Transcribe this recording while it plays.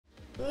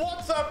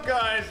What's up,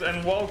 guys,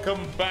 and welcome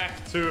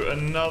back to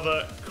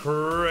another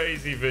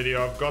crazy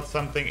video. I've got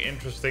something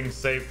interesting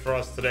saved for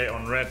us today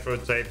on retro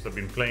tapes. I've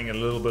been playing a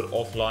little bit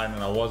offline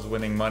and I was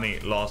winning money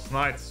last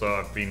night, so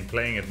I've been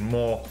playing it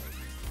more.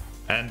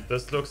 And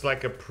this looks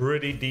like a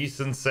pretty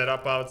decent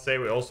setup, I would say.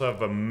 We also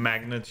have a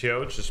magnet here,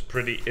 which is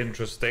pretty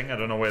interesting. I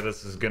don't know where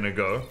this is gonna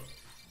go,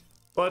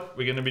 but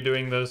we're gonna be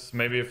doing this,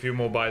 maybe a few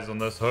more buys on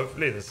this.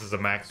 Hopefully this is a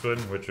max win,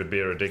 which would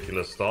be a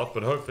ridiculous start,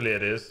 but hopefully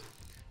it is.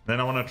 Then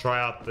I want to try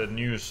out the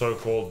new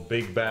so-called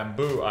Big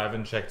Bamboo. I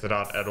haven't checked it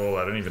out at all.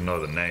 I don't even know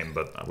the name,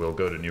 but we'll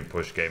go to New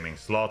Push Gaming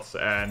slots.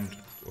 And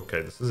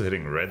okay, this is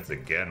hitting reds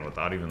again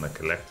without even the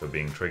collector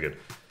being triggered.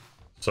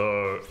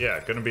 So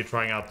yeah, gonna be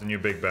trying out the new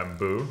Big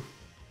Bamboo.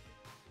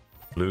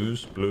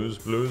 Blues, blues,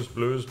 blues,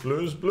 blues,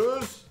 blues,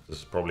 blues. This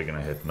is probably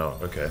gonna hit. No,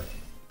 okay.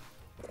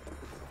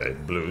 Okay,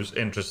 blues,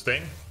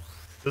 interesting.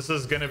 This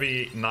is gonna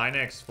be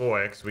 9x,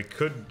 4x. We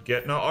could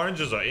get, no,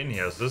 oranges are in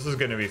here, so this is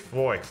gonna be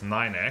 4x,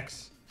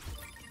 9x.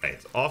 Right,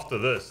 after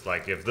this,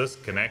 like if this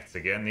connects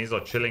again, these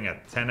are chilling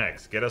at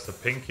 10x. Get us a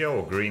pink here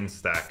or green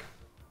stack.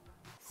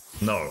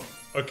 No.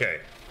 Okay.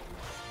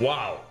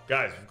 Wow.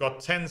 Guys, we've got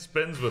 10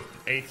 spins with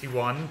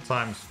 81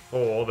 times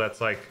 4.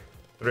 That's like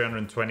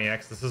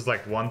 320x. This is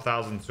like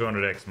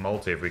 1200x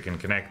multi if we can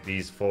connect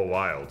these 4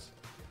 wilds.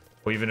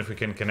 Or even if we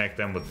can connect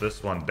them with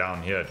this one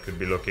down here, it could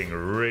be looking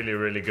really,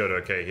 really good.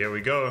 Okay, here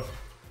we go.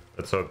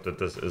 Let's hope that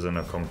this isn't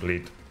a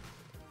complete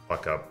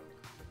fuck up.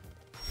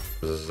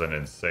 This is an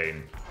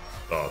insane...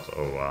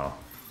 Oh wow.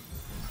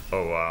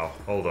 Oh wow.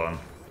 Hold on.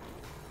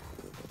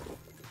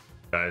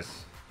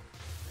 Guys.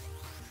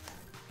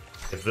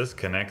 If this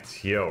connects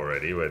here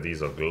already, where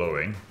these are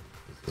glowing,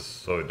 this is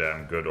so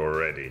damn good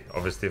already.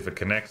 Obviously, if it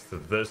connects to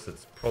this,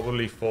 it's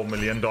probably $4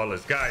 million.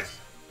 Guys,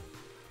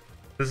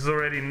 this is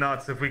already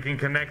nuts. If we can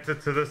connect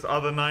it to this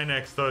other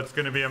 9x, though, it's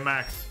going to be a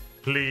max.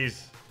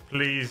 Please,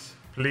 please,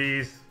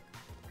 please,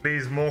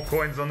 please, more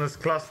coins on this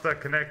cluster.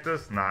 Connect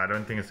this. Nah, I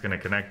don't think it's going to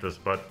connect this,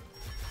 but...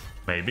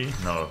 maybe?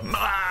 No.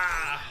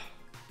 Ah!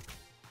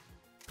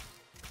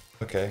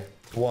 Okay.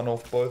 One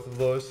off both of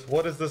those.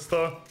 What is this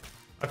though?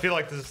 I feel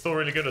like this is still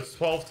really good. It's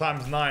 12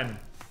 times 9.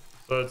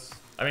 So it's...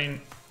 I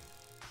mean...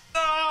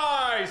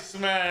 nice,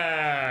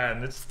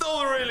 man! It's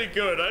still really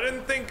good. I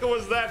didn't think it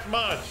was that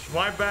much.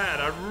 My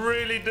bad. I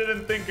really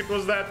didn't think it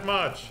was that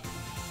much.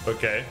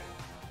 Okay.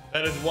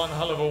 That is one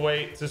hell of a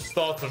way to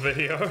start a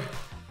video.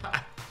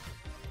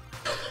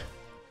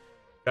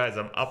 Guys,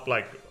 I'm up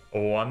like...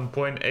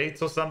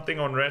 1.8 or something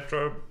on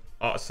retro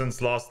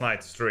since last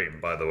night's stream,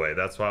 by the way.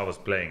 That's why I was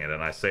playing it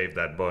and I saved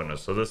that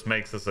bonus. So this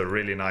makes this a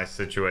really nice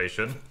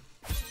situation.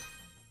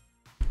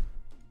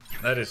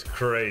 That is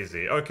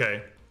crazy.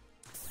 Okay.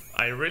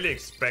 I really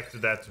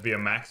expected that to be a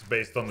max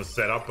based on the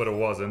setup, but it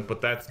wasn't.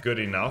 But that's good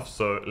enough.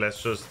 So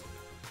let's just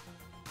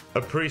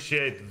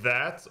appreciate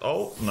that.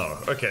 Oh, no.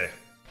 Okay.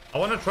 I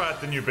want to try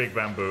out the new Big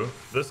Bamboo.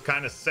 This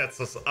kind of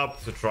sets us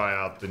up to try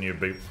out the new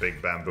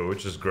Big Bamboo,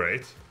 which is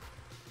great.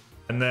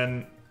 And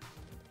then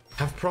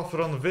have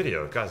profit on the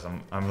video. Guys,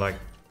 I'm like,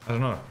 I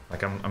don't know,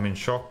 like I'm in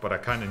shock, but I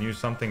kind of knew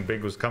something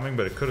big was coming,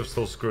 but it could have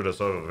still screwed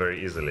us over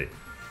very easily.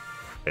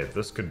 Okay,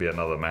 this could be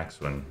another max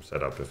win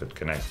setup if it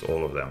connects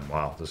all of them.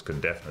 Wow, this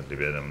could definitely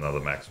be another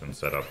max win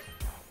setup.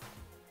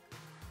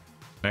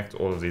 Connect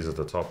all of these at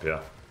the top here.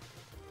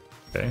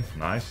 Okay,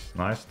 nice,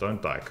 nice,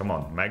 don't die. Come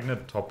on,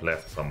 magnet top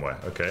left somewhere.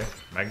 Okay,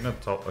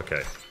 magnet top,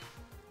 okay.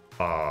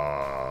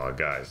 Ah,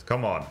 guys,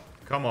 come on,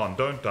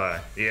 don't die.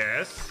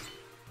 Yes.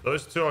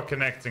 Those two are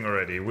connecting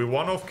already. We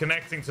one off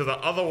connecting to the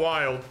other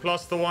wild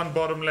plus the one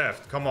bottom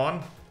left. Come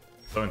on.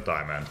 Don't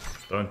die, man.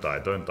 Don't die.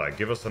 Don't die.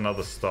 Give us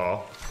another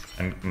star.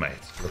 And mate,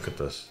 look at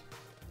this.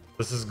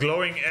 This is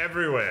glowing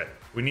everywhere.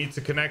 We need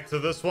to connect to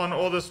this one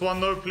or this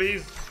one though,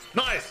 please.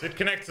 Nice. It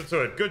connected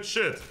to it. Good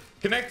shit.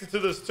 Connected to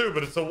this too,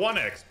 but it's a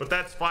 1x. But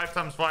that's 5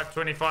 times 5,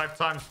 25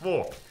 times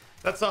 4.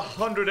 That's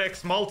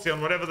 100x multi on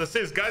whatever this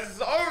is. Guys,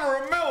 it's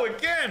over $1 mil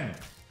again.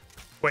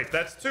 Wait,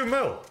 that's 2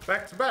 mil.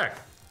 Back to back.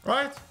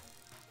 Right?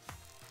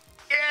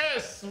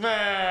 Yes,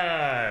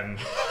 man!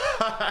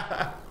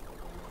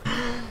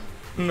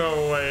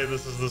 No way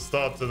this is the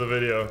start to the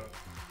video.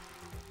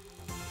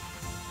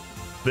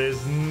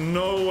 There's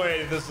no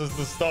way this is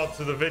the start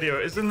to the video.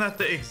 Isn't that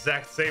the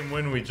exact same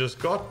win we just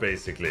got,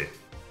 basically?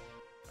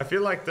 I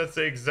feel like that's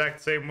the exact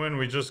same win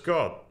we just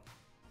got.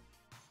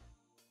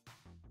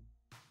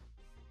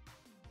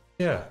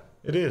 Yeah,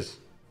 it is.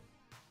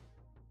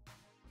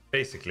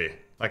 Basically.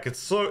 Like, it's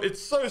so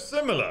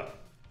similar.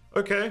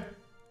 Okay.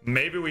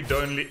 Maybe we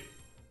don't leave...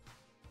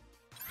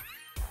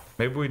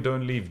 maybe we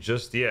don't leave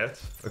just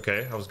yet.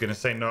 Okay, I was gonna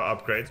say no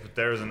upgrades, but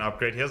there is an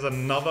upgrade. Here's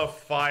another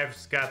 5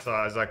 scatter,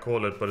 as I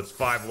call it, but it's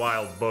 5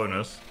 wild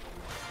bonus.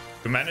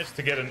 We managed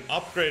to get an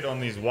upgrade on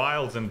these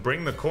wilds and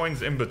bring the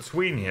coins in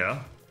between here.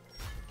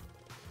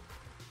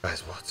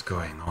 Guys, what's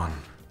going on?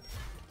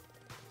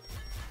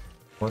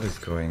 What is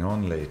going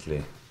on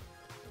lately?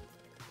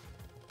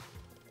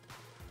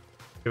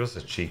 Give us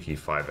a cheeky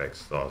 5x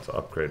star to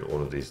upgrade all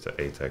of these to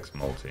 8x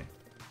multi.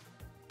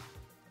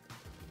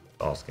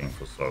 asking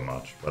for so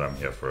much, but I'm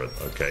here for it.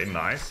 Okay,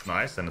 nice,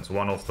 nice. And it's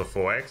one off the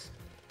 4x.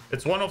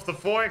 It's one off the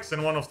 4x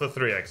and one off the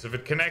 3x. If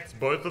it connects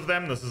both of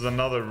them, this is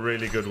another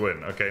really good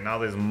win. Okay, now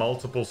there's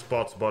multiple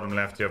spots bottom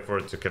left here for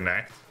it to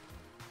connect.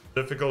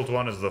 Difficult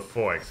one is the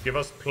 4x. Give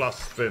us plus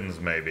spins,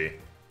 maybe.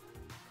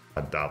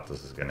 I doubt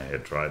this is going to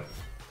hit, right?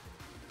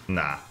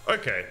 Nah.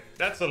 Okay,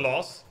 that's a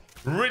loss.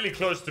 Really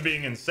close to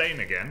being insane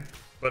again.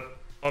 But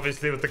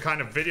obviously with the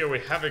kind of video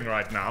we're having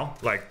right now,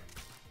 like...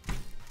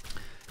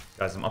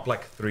 Guys, I'm up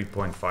like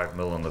 3.5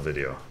 mil on the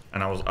video.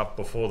 And I was up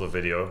before the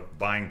video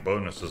buying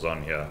bonuses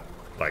on here.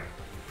 Like,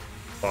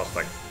 past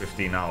like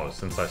 15 hours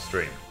since I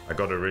streamed. I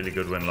got a really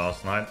good win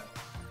last night.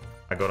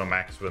 I got a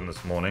max win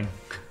this morning.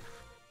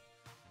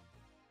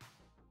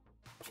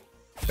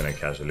 Gonna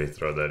casually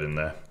throw that in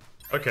there.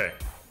 Okay.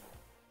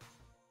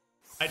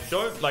 I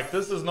don't, like,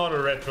 this is not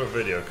a retro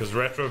video, because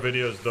retro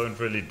videos don't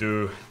really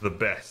do the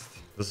best.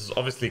 This is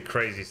obviously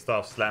crazy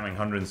stuff, slamming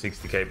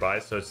 160k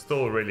buys, so it's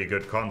still really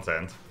good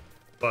content.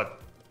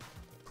 But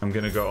I'm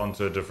gonna go on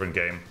to a different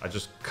game. I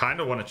just kind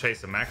of want to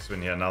chase a max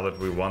win here now that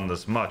we won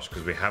this much,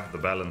 because we have the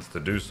balance to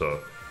do so.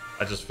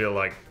 I just feel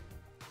like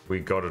we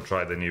got to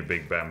try the new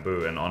Big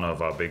Bamboo in honor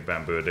of our Big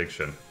Bamboo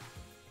addiction.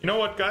 You know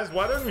what, guys?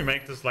 Why don't we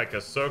make this like a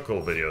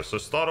circle video? So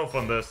start off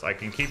on this. I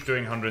can keep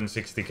doing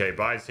 160k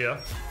buys here.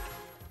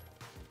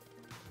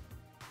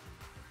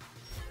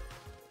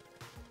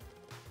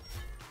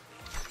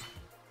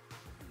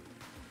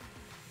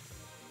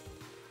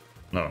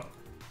 No.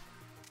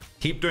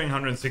 Keep doing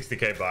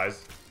 160k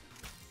buys.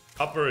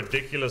 Up a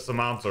ridiculous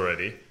amount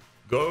already.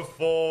 Go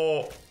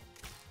for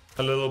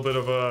a little bit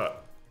of a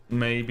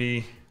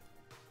maybe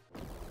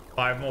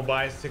 5 more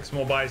buys, 6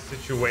 more buys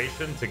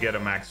situation to get a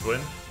max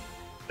win.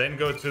 Then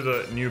go to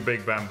the new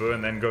Big Bamboo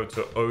and then go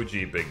to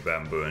OG Big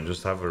Bamboo and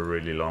just have a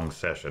really long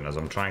session as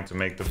I'm trying to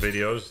make the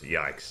videos,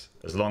 yikes,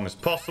 as long as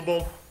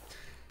possible.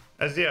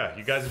 As yeah,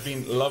 you guys have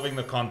been loving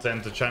the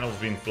content, the channel's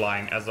been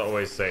flying. As I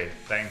always say,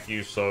 thank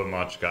you so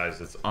much,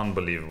 guys. It's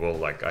unbelievable.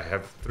 Like, I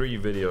have 3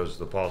 videos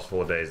the past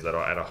 4 days that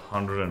are at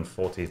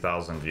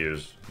 140,000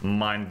 views.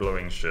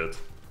 Mind-blowing shit.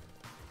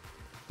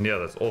 And yeah,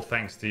 that's all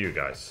thanks to you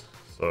guys.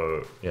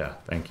 So yeah,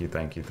 thank you,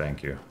 thank you,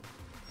 thank you.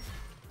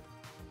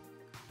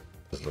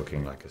 It's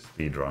looking like a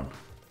speed run.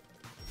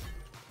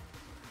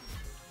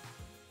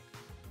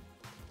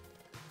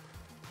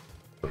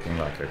 Looking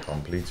like a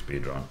complete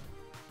speed run.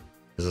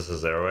 Is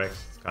this a 0x?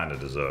 It's kind of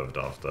deserved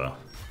after...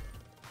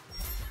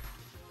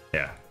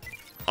 Yeah.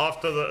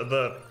 After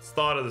the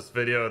start of this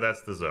video,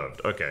 that's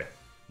deserved. Okay.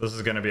 This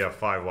is going to be a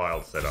 5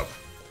 wild setup.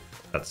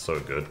 That's so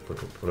good.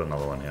 Put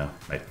another one here.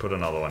 Mate, put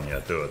another one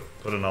here. Do it.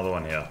 Put another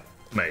one here.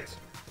 Mate.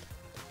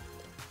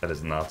 That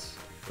is nuts.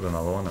 Put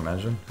another one,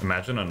 imagine.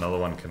 Imagine another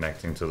one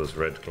connecting to this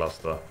red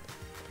cluster.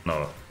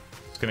 No.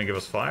 It's going to give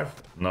us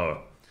 5?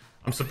 No.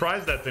 I'm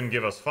surprised that didn't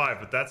give us 5,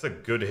 but that's a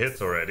good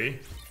hit already.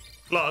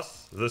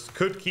 Plus, this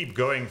could keep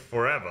going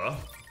forever.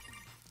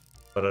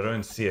 But I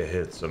don't see a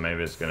hit, so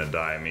maybe it's going to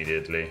die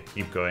immediately.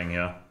 Keep going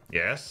here.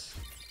 Yes.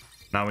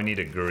 Now we need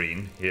a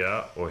green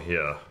here or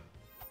here.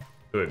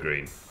 Do a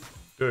green.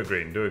 Do a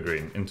green. Do a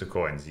green. Into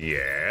coins.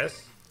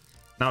 Yes.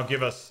 Now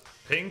give us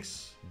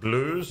pinks,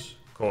 blues,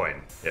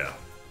 coin. Yeah.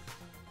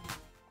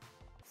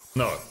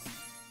 No.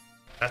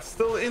 That's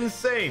still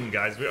insane,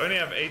 guys. We only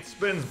have 8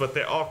 spins, but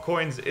there are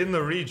coins in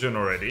the region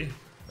already.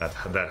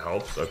 That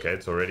helps. Okay,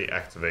 it's already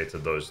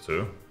activated those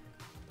 2.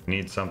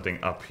 Need something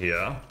up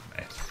here.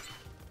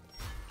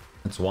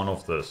 It's one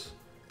of this.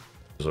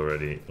 It's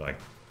already like...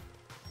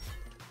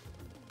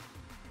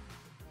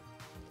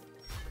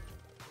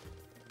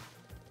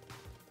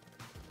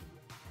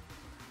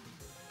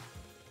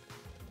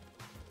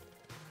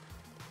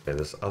 Okay,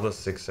 this other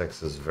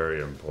 6x is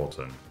very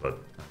important, but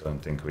I don't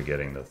think we're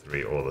getting the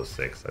 3 or the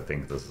 6. I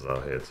think this is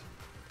our hit.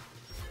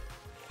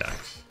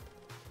 Yikes.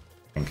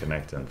 Can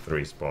connect in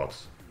 3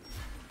 spots.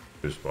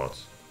 2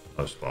 spots.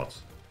 No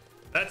spots.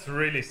 That's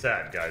really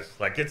sad, guys.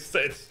 Like, it's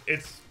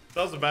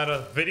doesn't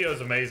matter. Video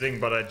is amazing,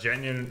 but I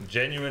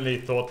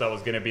genuinely thought that was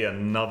going to be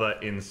another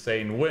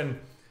insane win.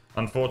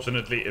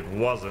 Unfortunately, it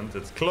wasn't.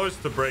 It's close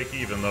to break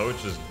even, though,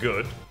 which is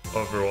good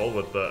overall,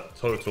 with the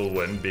total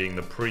win being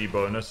the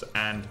pre-bonus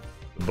and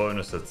the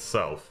bonus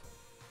itself.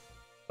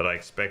 But I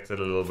expected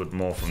a little bit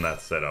more from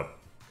that setup,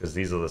 because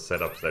these are the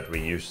setups that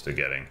we're used to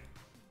getting.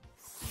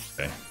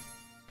 Okay.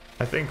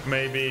 I think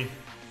maybe...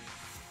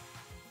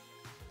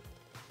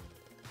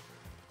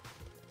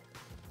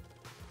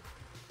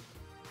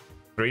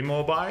 Three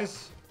more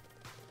buys?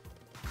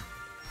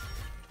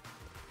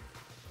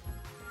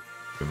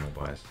 3 more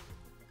buys.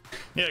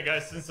 Yeah,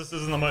 guys, since this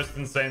isn't the most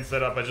insane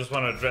setup, I just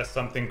want to address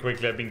something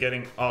quickly. I've been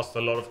getting asked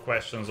a lot of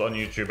questions on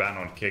YouTube and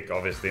on Kick,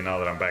 obviously, now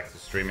that I'm back to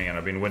streaming and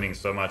I've been winning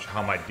so much,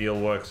 how my deal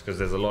works, because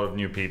there's a lot of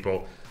new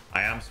people.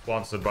 I am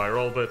sponsored by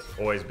Rollbit,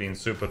 always been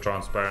super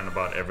transparent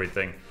about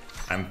everything.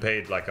 I'm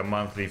paid like a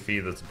monthly fee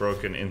that's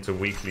broken into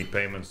weekly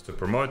payments to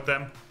promote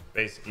them.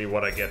 Basically,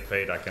 what I get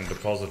paid, I can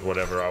deposit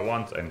whatever I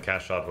want and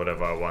cash out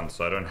whatever I want,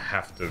 so I don't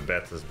have to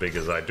bet as big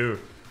as I do.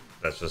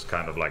 That's just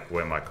kind of like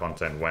where my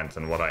content went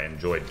and what I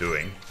enjoy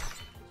doing.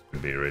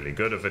 Would be really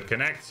good if it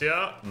connects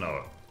here.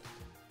 No.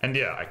 And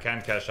yeah, I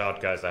can cash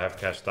out, guys. I have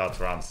cashed out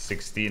around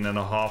 16 and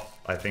a half,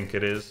 I think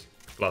it is.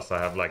 Plus I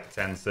have like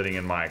 10 sitting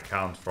in my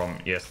account from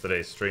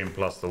yesterday's stream,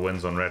 plus the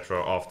wins on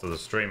retro after the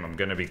stream. I'm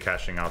going to be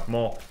cashing out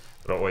more,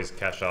 but I always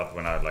cash out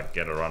when I like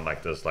get a run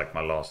like this. Like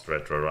my last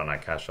retro run, I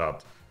cash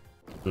out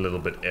a little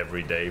bit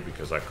every day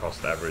because I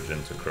cost average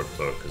into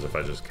crypto, because if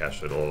I just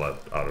cash it all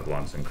out at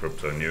once in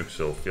crypto nukes,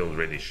 it'll feel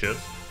really shit.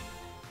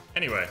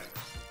 Anyway,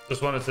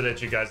 just wanted to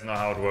let you guys know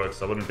how it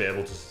works. I wouldn't be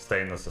able to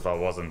sustain this if I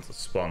wasn't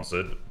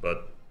sponsored,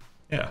 but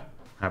yeah,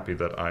 happy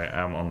that I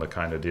am on the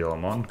kind of deal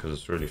I'm on because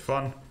it's really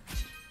fun.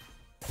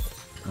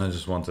 I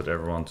just wanted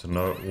everyone to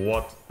know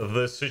what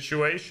the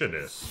situation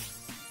is.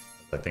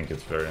 I think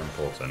it's very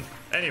important.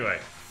 Anyway,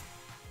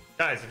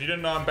 guys, if you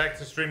didn't know, I'm back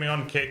to streaming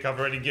on Kick. I've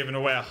already given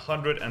away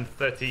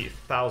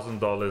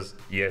 $130,000.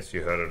 Yes,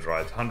 you heard it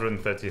right.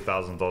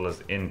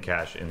 $130,000 in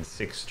cash in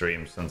 6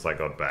 streams since I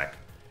got back.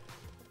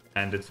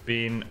 And it's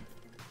been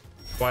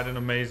quite an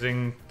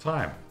amazing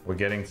time. We're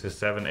getting to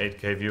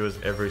 7-8k viewers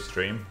every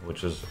stream,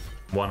 which is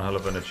one hell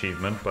of an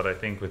achievement. But I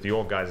think with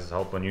your guys'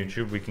 help on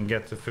YouTube, we can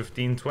get to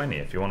 15-20.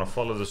 If you want to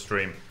follow the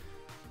stream,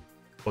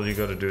 all you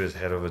got to do is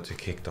head over to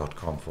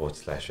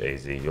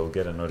kick.com/AyeZee. You'll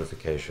get a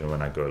notification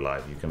when I go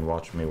live. You can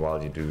watch me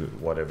while you do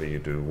whatever you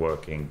do,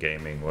 working,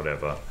 gaming,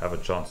 whatever. Have a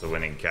chance of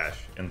winning cash.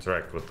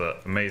 Interact with the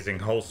amazing,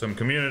 wholesome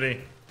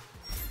community.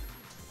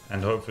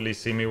 And hopefully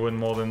see me win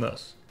more than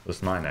this.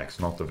 This 9x,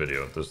 not the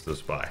video.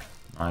 This buy.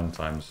 9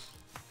 times.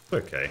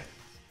 Okay.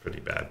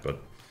 Pretty bad, but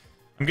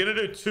I'm gonna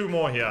do 2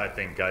 more here, I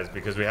think, guys,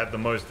 because we had the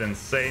most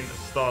insane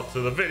start to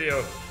the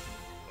video.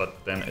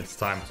 But then it's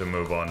time to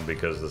move on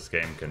because this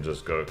game can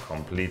just go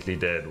completely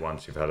dead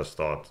once you've had a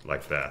start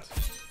like that.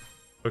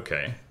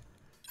 Okay.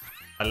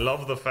 I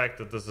love the fact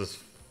that this is...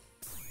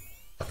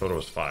 I thought it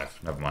was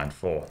 5. Never mind,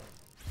 4.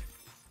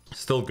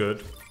 Still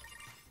good.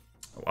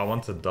 I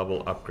want a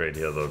double upgrade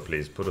here, though,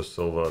 please. Put a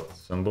silver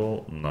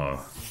symbol. No.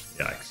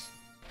 Yikes.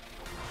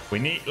 We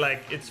need,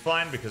 like, it's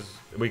fine because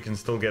we can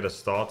still get a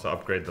star to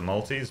upgrade the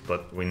multis,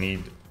 but we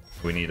need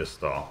a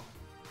star.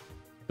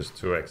 Because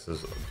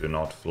 2x's do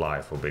not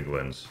fly for big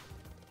wins.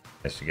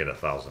 Unless you get a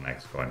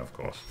 1000x coin, of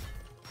course.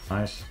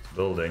 Nice.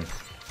 Building.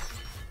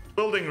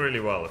 Building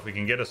really well. If we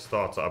can get a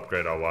star to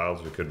upgrade our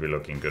wilds, we could be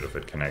looking good if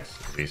it connects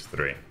these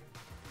 3.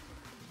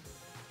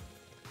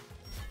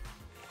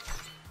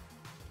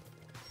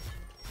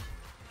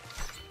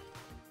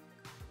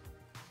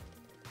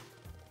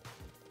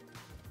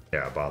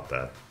 Yeah, about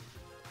that.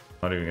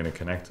 Not even going to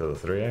connect to the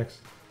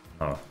 3x?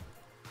 No.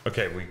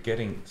 Okay, we're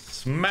getting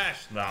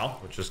smashed now,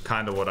 which is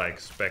kind of what I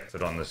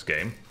expected on this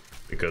game,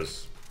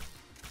 because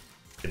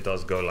it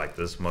does go like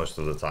this most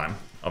of the time.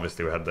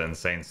 Obviously, we had the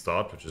insane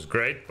start, which is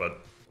great,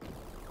 but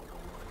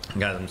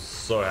guys, I'm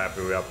so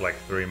happy we're up like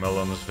 3 mil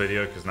on this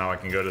video, because now I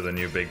can go to the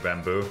new Big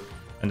Bamboo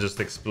and just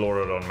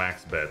explore it on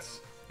max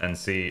bets and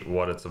see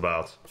what it's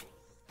about.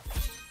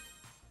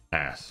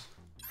 Ass.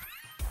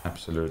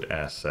 Absolute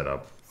ass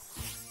setup.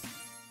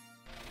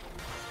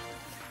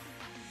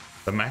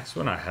 The max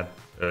win I had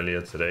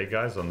earlier today,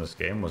 guys, on this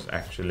game was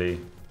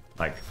actually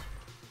like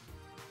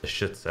a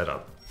shit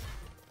setup,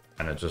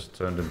 and it just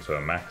turned into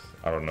a max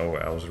out of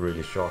nowhere. I was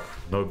really shocked.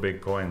 No big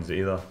coins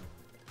either.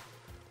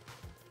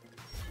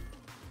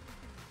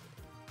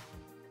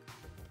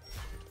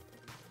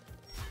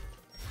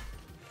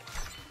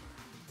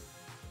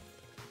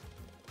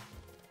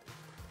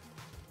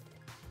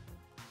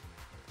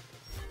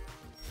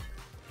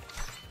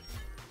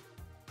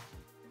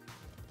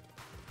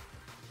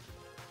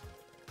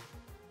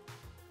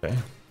 Okay.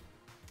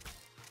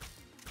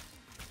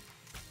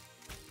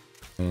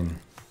 I mean,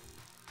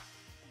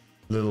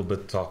 a little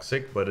bit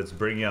toxic, but it's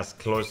bringing us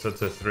closer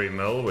to 3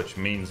 mil, which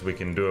means we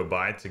can do a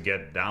buy to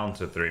get down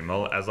to 3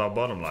 mil as our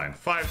bottom line.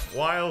 5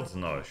 wilds?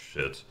 No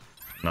shit.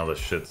 Another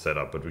shit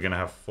setup, but we're gonna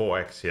have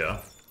 4x here.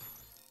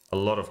 A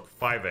lot of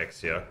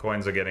 5x here.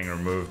 Coins are getting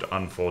removed,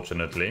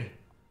 unfortunately.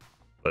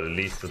 But at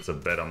least it's a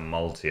better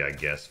multi, I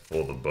guess,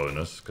 for the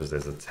bonus, because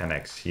there's a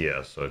 10x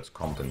here, so it's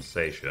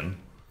compensation.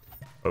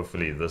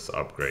 Hopefully this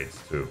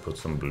upgrades to put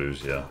some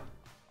blues here.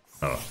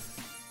 Oh,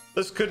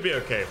 this could be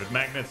okay. If it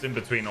magnets in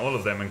between all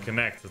of them and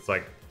connects, it's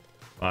like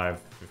 5,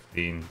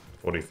 15,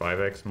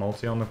 45x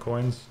multi on the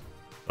coins.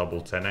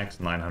 Double 10x,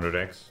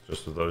 900x,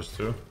 just with those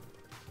 2.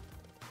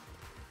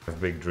 I have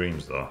big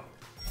dreams, though.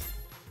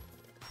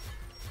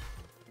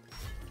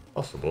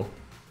 Possible.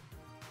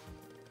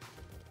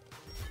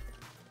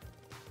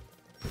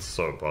 It's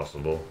so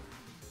possible.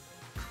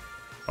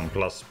 Some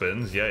plus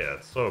spins, yeah,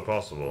 it's so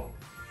possible.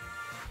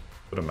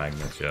 Put a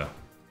magnet here.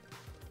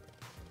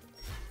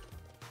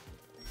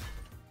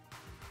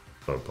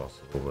 So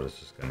possible, but it's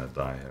just gonna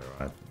die here,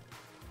 right?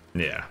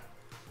 Yeah.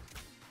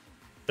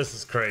 This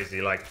is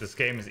crazy. Like, this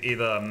game is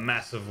either a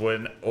massive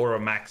win or a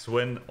max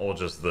win, or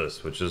just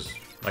this, which is,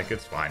 like,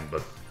 it's fine,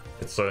 but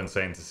it's so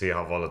insane to see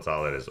how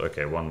volatile it is.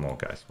 Okay, one more,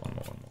 guys. One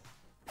more.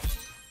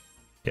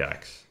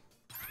 Yikes.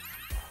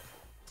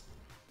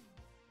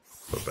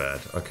 So bad.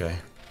 Okay.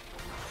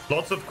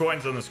 Lots of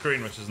coins on the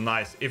screen, which is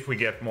nice if we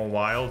get more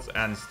wilds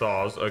and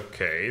stars.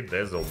 Okay,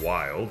 there's a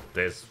wild.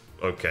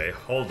 Okay,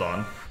 hold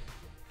on.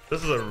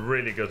 This is a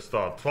really good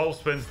start. 12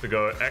 spins to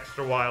go,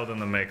 extra wild in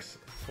the mix,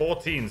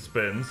 14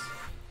 spins.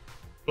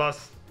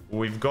 Plus,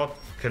 we've got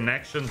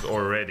connections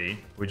already.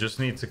 We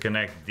just need to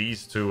connect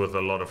these two with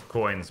a lot of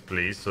coins,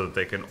 please, so that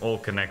they can all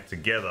connect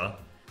together.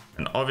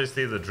 And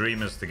obviously the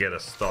dream is to get a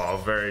star.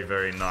 Very,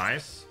 very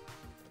nice.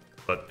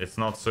 But it's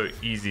not so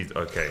easy.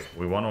 Okay,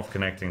 we one off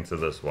connecting to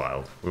this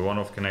wild. We one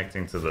off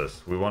connecting to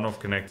this. We one off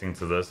connecting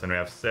to this. And we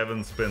have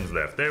 7 spins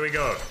left. There we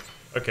go.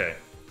 Okay,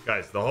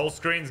 guys, the whole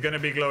screen's going to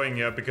be glowing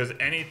here because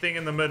anything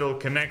in the middle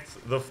connects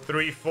the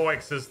 3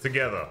 4x's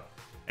together.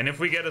 And if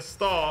we get a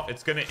star,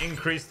 it's going to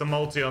increase the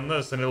multi on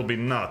this and it'll be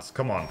nuts.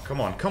 Come on,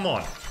 come on, come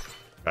on.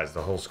 Guys,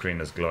 the whole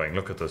screen is glowing.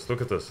 Look at this,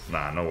 look at this.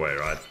 Nah, no way,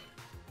 right?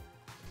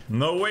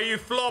 No way you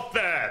flop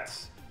that!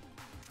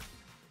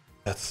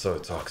 That's so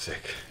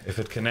toxic. If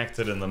it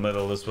connected in the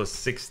middle, this was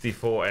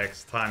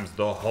 64x times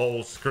the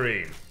whole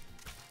screen.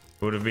 It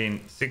would have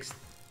been 6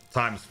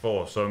 times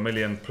 4, so 1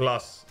 million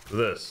plus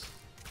this.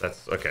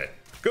 That's okay.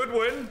 Good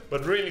win,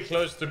 but really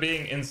close to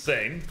being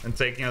insane and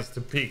taking us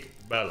to peak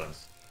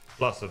balance.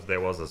 Plus, if there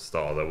was a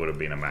star, that would have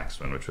been a max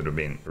win, which would have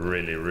been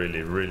really,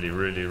 really, really,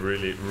 really,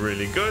 really,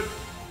 really good.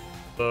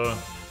 So,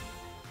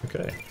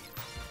 okay.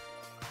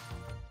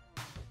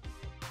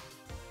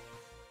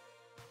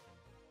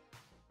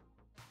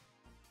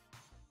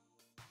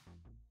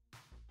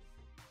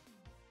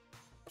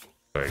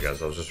 Sorry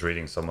guys, I was just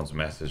reading someone's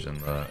message in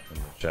the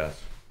chat.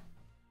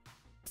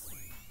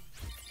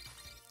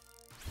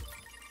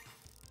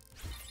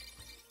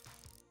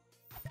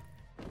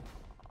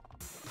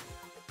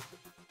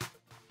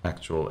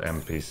 Actual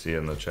NPC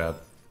in the chat.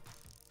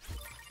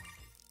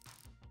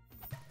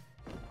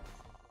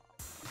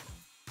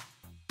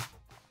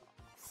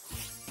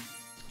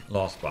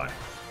 Lost by,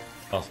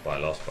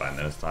 and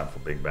then it's time for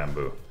Big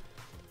Bamboo.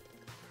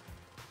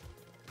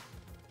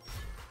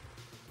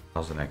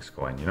 How's the next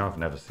coin? You know, I've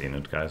never seen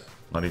it, guys.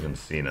 Not even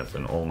seen it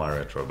in all my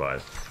retro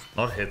buys.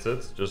 Not hit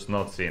it, just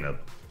not seen it.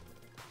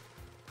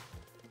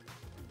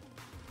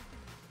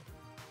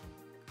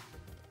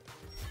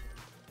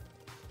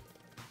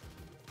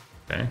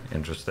 Okay,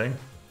 interesting.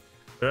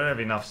 We don't have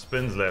enough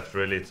spins left,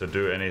 really, to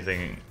do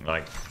anything,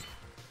 like,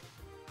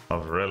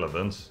 of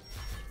relevance.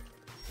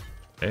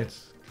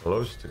 It's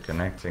close to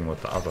connecting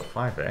with the other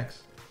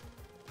 5x.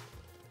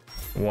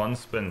 1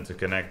 spin to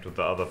connect with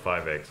the other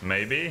 5x.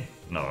 Maybe?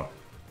 No.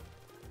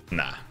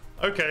 Nah.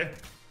 Okay.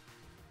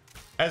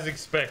 As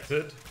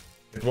expected,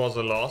 it was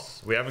a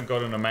loss. We haven't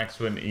gotten a max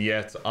win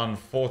yet,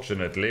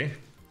 unfortunately.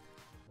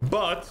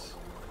 But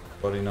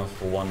got enough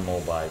for 1 more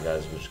buy,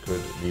 guys, which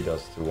could lead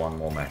us to 1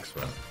 more max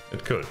win.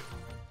 It could.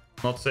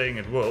 Not saying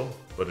it will,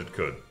 but it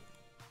could.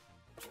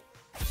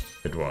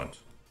 It won't.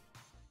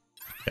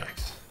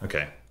 Yikes.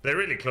 Okay. They're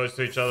really close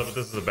to each other, but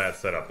this is a bad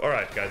setup.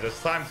 Alright, guys,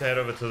 it's time to head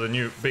over to the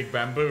new Big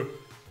Bamboo.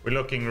 We're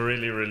looking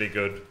really, really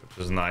good, which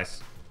is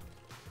nice.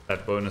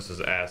 That bonus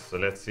is ass, so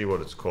let's see what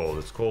it's called.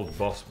 It's called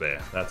Boss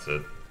Bear. That's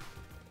it.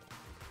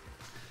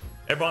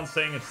 Everyone's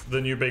saying it's the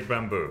new Big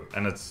Bamboo,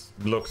 and it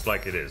looks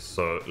like it is.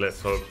 So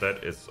let's hope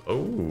that it's...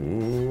 Oh,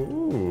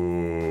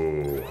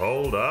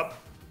 hold up.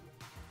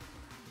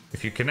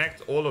 If you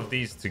connect all of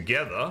these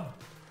together,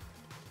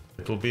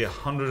 it will be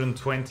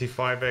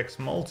 125x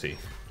multi.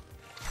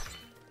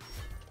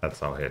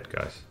 That's our hit,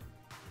 guys.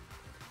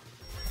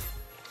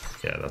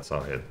 Yeah, that's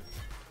our hit.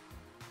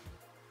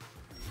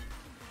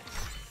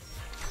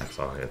 That's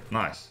our hit.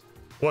 Nice.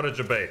 What a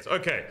debate.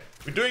 Okay,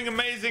 we're doing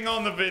amazing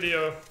on the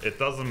video. It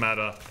doesn't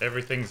matter.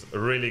 Everything's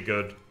really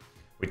good.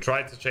 We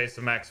tried to chase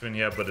a max win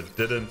here, but it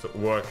didn't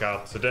work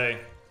out today.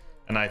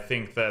 And I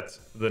think that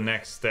the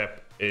next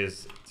step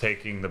is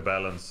taking the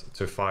balance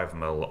to 5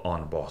 mil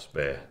on Boss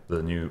Bear,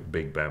 the new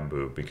Big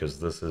Bamboo, because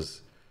this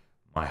is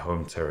my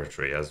home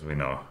territory, as we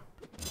know.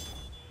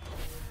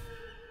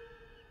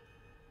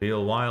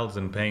 Deal wilds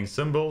and paying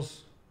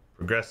symbols.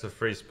 Progressive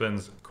free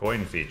spins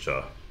coin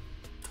feature.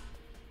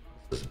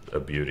 This is a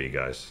beauty,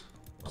 guys.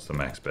 What's the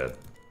max bet?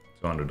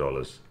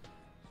 $200.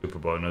 Super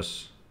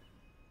bonus.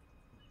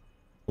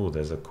 Oh,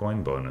 there's a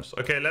coin bonus.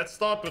 Okay, let's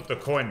start with the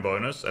coin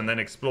bonus and then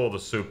explore the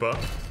super.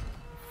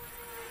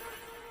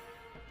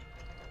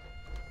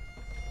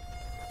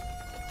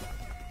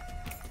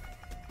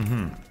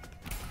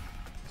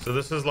 So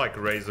this is like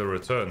Razor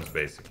Returns,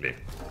 basically.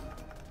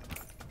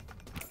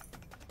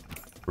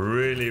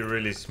 Really,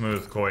 really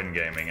smooth coin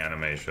gaming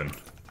animation.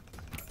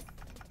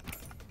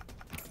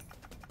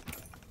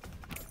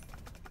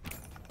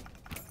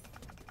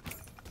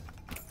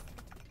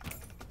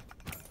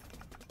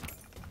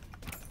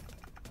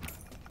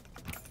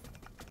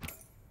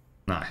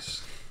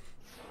 Nice.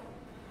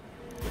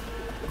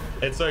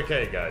 It's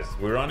okay, guys.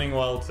 We're running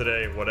well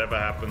today. Whatever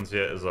happens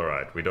here is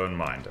alright. We don't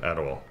mind at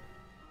all.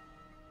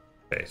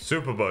 Okay,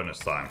 super bonus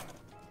time.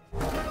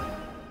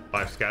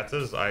 5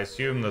 scatters. I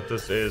assume that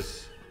this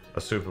is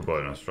a super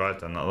bonus,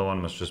 right? Another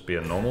one must just be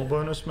a normal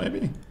bonus,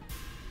 maybe?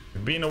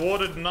 We've been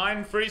awarded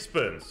 9 free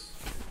spins.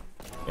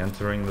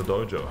 Entering the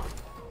dojo.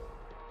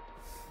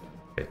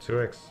 Okay,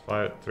 2x,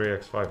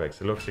 3x,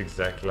 5x. It looks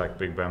exactly like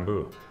Big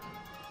Bamboo.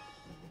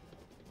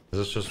 Is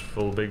this just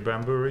full Big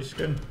Bamboo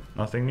reskin?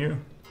 Nothing new?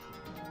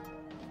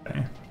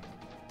 Okay.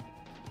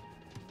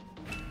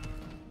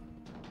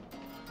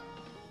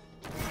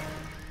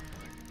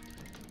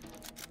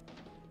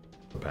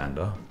 The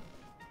panda.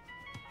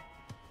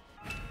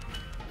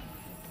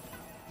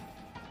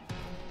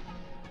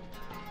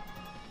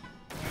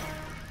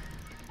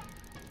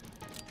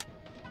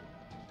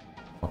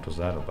 What was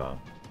that about?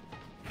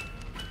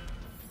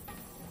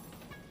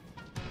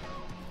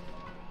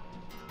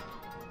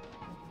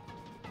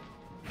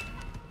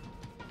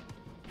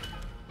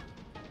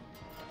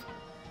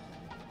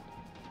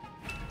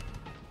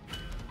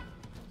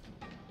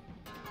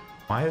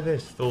 Why are there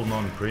still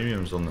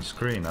non-premiums on the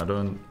screen? I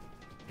don't...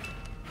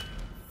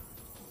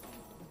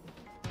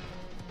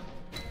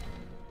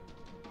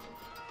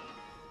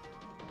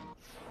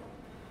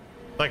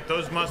 Like,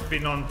 those must be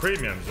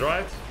non-premiums,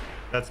 right?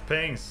 That's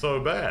paying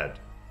so bad.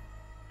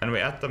 And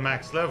we're at the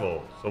max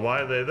level, so why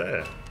are they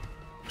there?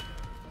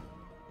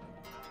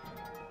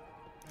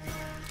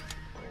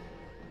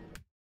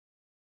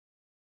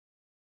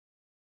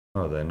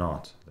 No, they're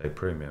not. They're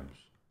premiums.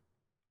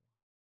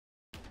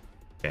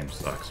 Game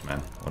sucks, man.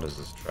 What is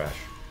this trash?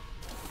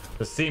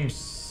 This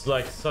seems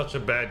like such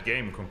a bad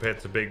game compared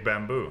to Big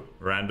Bamboo.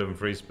 Random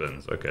free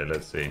spins. Okay,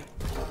 let's see.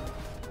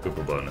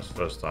 Super bonus.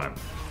 First time.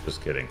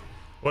 Just kidding.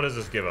 What does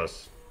this give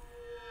us?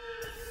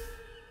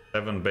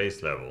 7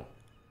 base level.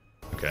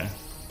 Okay.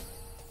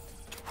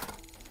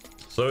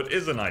 So it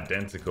is an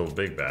identical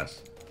Big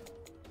Bass.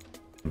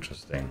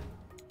 Interesting.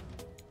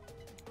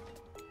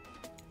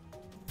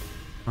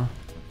 Huh,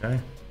 okay.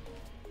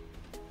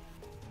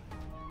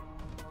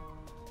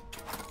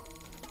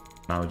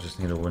 Now we just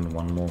need to win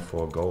one more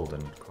for gold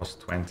and it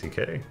costs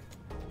 20k.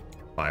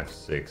 5,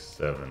 6,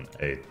 7,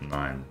 8,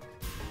 9.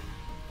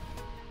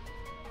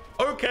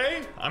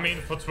 Okay, I mean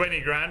for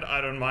 20 grand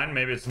I don't mind.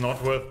 Maybe it's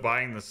not worth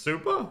buying the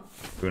super?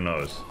 Who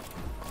knows?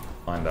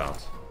 Find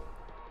out.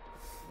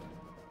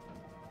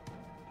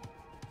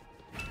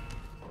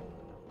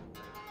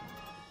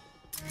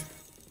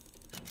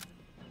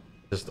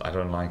 Just, I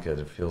don't like it.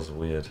 It feels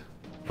weird.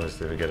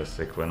 Obviously if we get a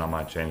sick win I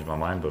might change my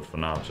mind, but for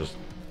now just...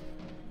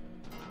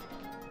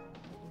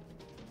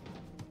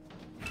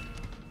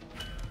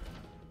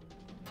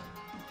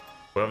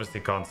 We obviously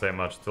can't say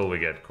much till we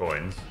get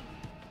coins.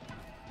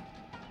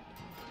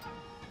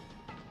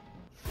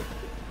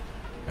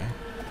 Okay.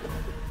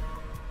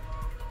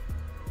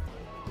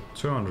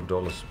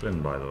 $200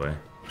 spin, by the way.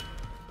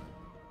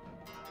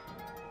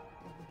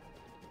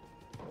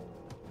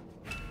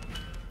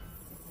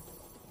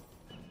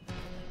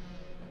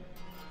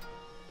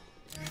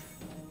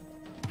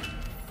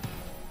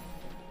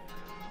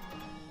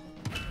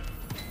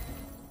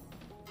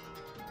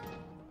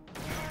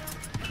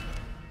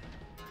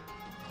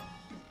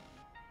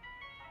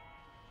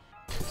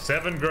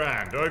 $7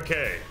 grand,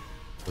 okay.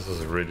 This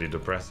is really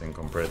depressing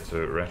compared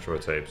to retro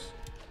tapes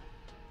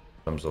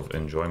in terms of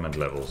enjoyment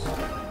levels.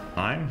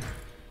 9?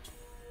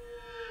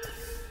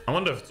 I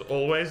wonder if it's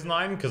always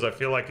 9, because I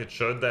feel like it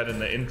showed that in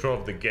the intro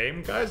of the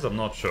game, guys. I'm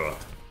not sure.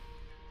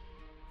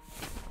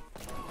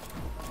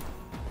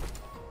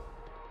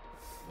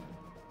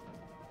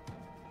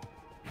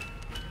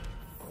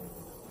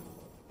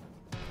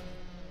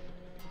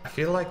 I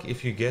feel like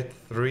if you get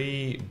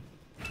 3...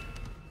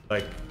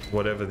 like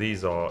whatever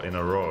these are in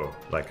a row,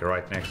 like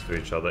right next to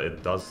each other,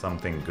 it does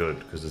something good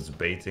because it's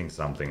baiting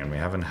something and we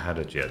haven't had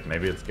it yet.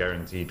 Maybe it's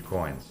guaranteed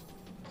coins.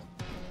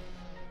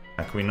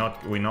 Like we're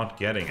not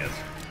getting it.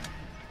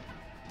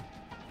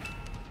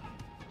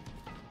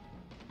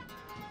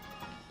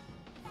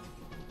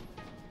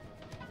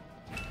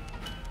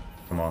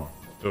 Come on,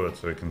 do it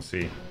so we can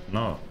see.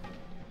 No.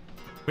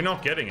 We're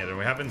not getting it and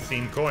we haven't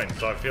seen coins,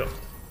 so I feel...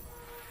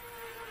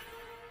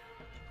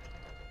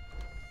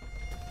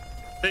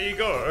 There you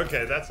go.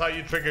 Okay, that's how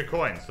you trigger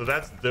coins. So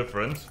that's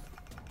different.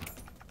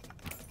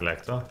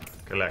 Collector.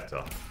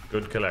 Collector.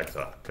 Good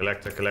collector.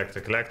 Collector,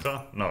 collector,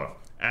 collector. No.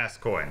 Ass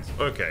coins.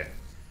 Okay.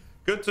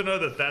 Good to know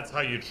that that's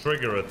how you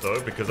trigger it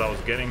though, because I was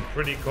getting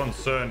pretty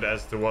concerned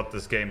as to what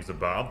this game's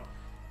about.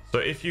 So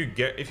if you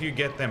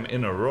get them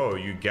in a row,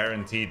 you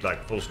guaranteed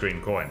like full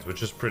screen coins,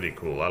 which is pretty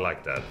cool. I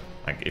like that.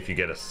 Like if you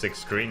get a 6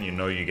 screen, you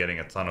know you're getting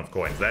a ton of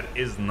coins. That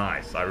is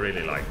nice. I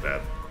really like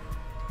that.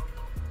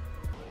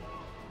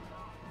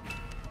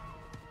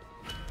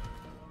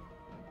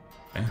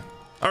 Okay.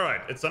 All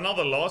right, it's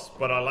another loss,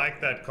 but I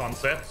like that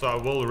concept, so I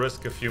will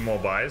risk a few more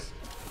buys.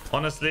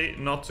 Honestly,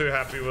 not too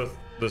happy with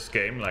this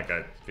game. Like,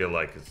 I feel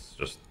like it's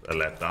just a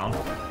letdown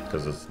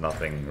because it's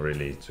nothing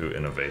really too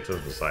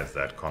innovative besides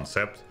that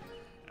concept.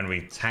 And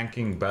we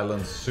tanking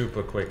balance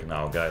super quick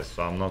now, guys,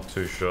 so I'm not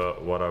too sure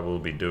what I will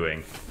be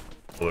doing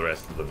for the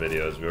rest of the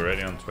videos. We're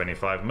already on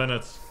 25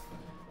 minutes.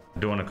 I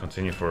do want to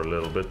continue for a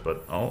little bit,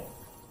 but oh.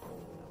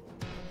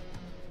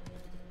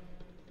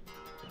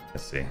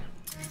 Let's see.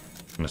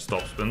 I'm gonna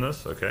stop spin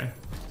this, okay.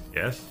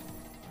 Yes.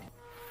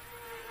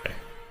 Okay.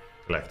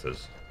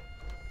 Collectors.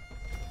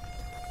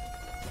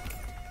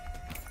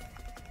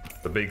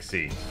 The big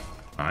C.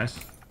 Nice.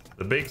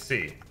 The big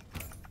C.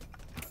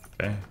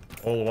 Okay.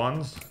 All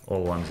ones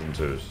and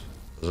twos.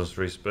 Does this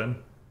respin?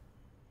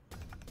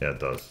 Yeah, it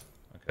does.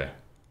 Okay.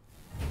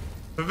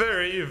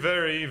 Very,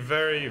 very,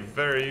 very,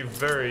 very,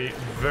 very,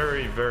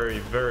 very, very,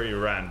 very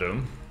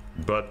random.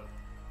 But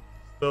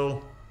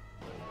still...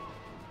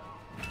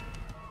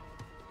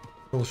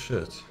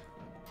 bullshit.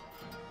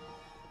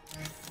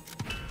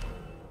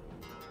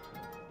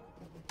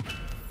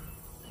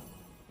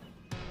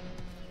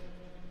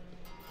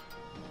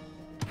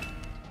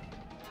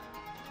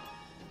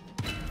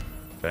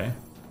 Okay.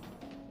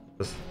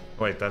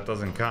 Wait, that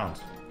doesn't count.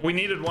 We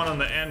needed one on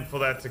the end for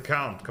that to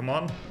count. Come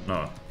on.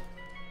 No.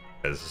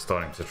 Okay, this is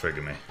starting to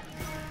trigger me.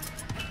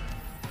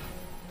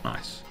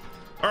 Nice.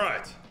 All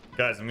right.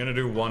 Guys, I'm going to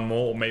do one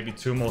more or maybe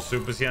two more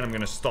supers here. And I'm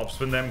going to stop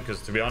spin them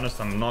because, to be honest,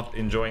 I'm not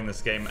enjoying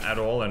this game at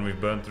all. And we've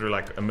burned through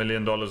like $1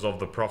 million of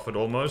the profit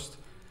almost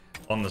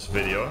on this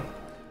video.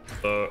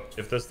 So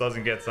if this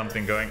doesn't get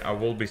something going, I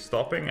will be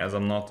stopping as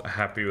I'm not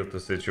happy with the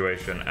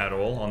situation at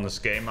all on this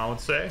game, I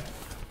would say.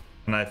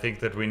 And I think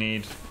that we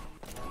need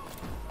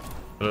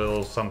a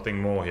little something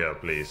more here,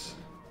 please.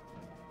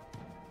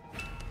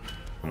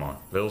 Come on,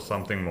 a little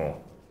something more.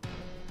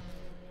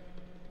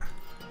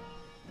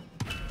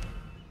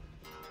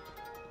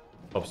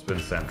 Stop spin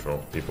central.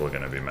 People are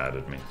going to be mad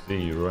at me.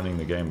 See, you're running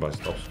the game by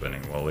stop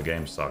spinning. Well, the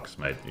game sucks,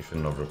 mate. You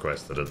shouldn't have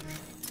requested it.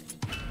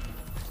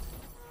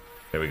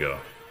 Here we go.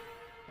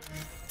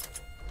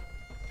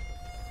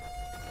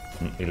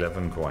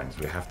 11 coins.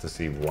 We have to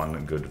see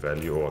one good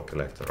value or a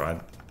collector, right?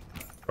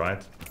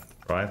 Right,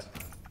 right,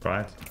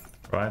 right,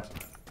 right,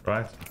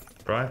 right,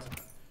 right.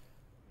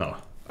 No.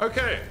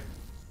 Okay.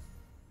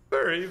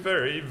 Very,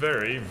 very,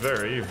 very,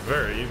 very,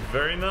 very,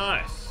 very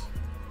nice.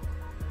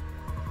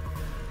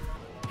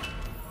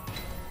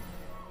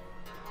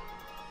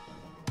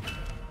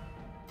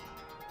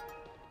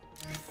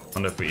 I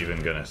wonder if we're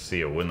even gonna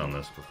see a win on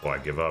this before I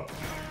give up.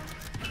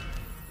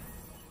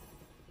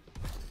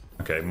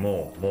 Okay,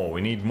 more.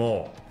 We need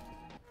more.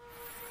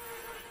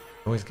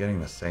 Always getting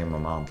the same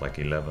amount, like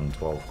 11,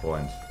 12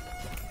 coins.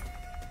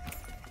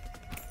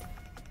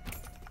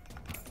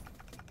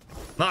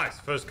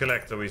 Nice, first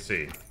collector we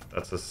see.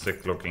 That's a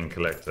sick looking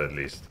collector at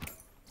least.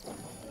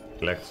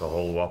 Collects a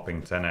whole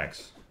whopping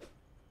 10x.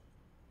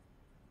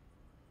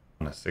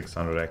 And a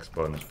 600x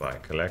bonus buy.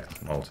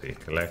 Collect, multi,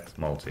 collect,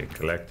 multi,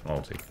 collect,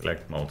 multi,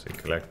 collect, multi,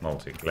 collect,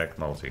 multi, collect,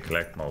 multi,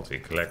 collect, multi,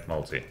 collect,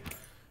 multi.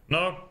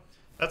 No.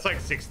 That's like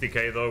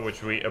 60k though,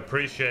 which we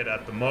appreciate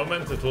at the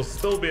moment. It will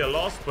still be a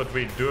loss, but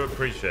we do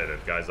appreciate it,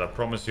 guys. I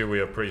promise you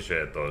we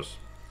appreciate those.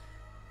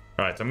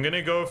 All right, I'm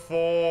gonna go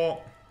for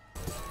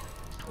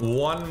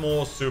one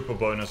more super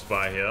bonus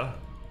buy here.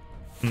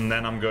 And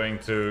then I'm going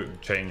to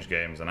change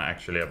games and I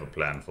actually have a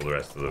plan for the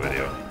rest of the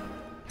video.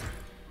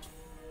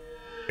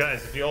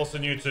 Guys, if you're also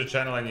new to the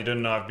channel and you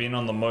didn't know, I've been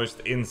on the most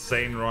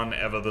insane run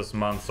ever this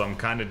month, so I'm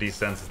kind of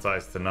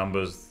desensitized to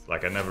numbers.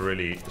 Like, I never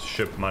really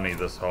ship money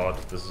this hard.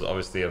 This is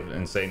obviously an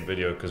insane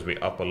video because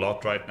we're up a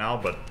lot right now,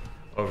 but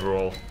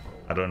overall,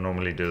 I don't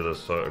normally do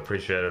this, so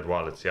appreciate it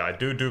while it's here. I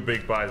do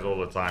big buys all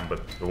the time,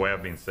 but the way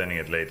I've been sending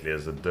it lately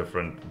is a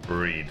different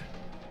breed.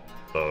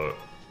 So,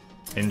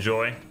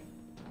 enjoy.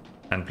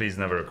 And please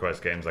never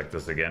request games like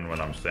this again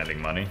when I'm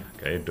sending money.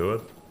 Okay, do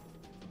it.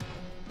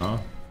 Huh?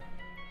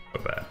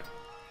 So bad.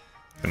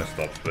 Gonna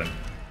stop spin.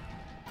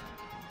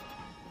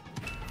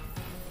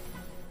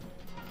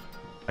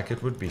 Like,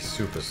 it would be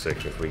super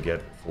sick if we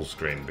get full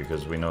screen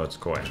because we know it's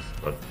coins,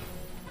 but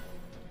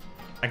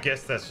I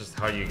guess that's just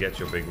how you get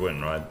your big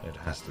win, right? It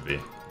has to be.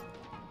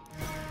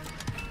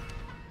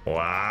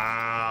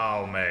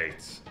 Wow,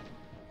 mate.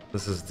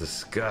 This is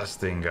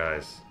disgusting,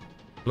 guys.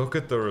 Look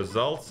at the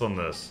results on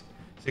this.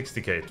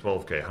 60k,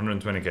 12k,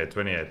 120k,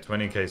 28,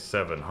 20k,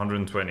 7,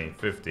 120,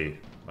 50.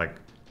 Like,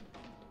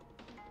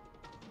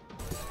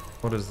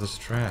 what is this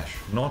trash?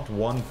 Not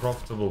one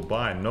profitable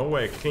buy.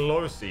 Nowhere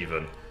close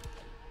even.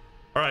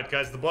 Alright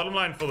guys, the bottom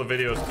line for the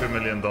video is $2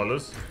 million.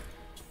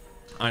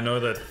 I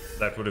know that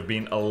that would have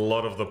been a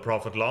lot of the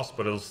profit loss,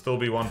 but it'll still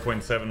be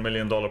 $1.7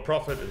 million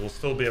profit. It will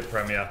still be a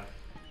premiere.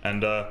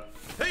 And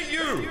hey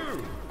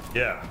you!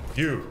 Yeah,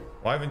 you.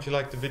 Why haven't you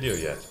liked the video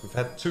yet? We've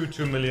had two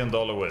 $2 million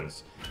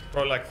wins.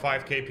 Probably like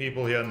 5k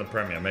people here in the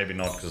premiere. Maybe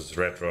not because it's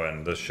retro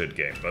and this shit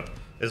game, but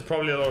there's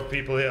probably a lot of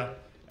people here.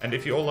 And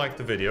if you all like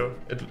the video,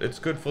 it's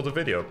good for the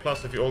video.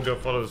 Plus, if you all go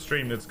follow the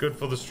stream, it's good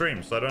for the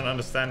stream. So I don't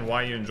understand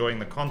why you're enjoying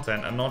the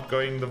content and not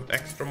going the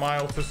extra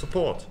mile to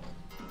support.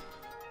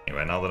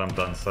 Anyway, now that I'm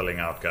done selling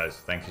out, guys,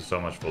 thank you so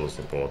much for the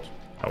support.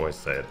 I always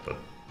say it, but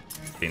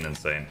it's been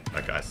insane.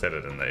 Like I said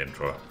it in the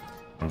intro.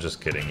 I'm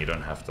just kidding. You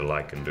don't have to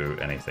like and do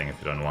anything if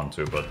you don't want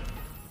to, but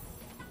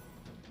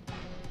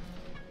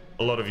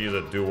a lot of you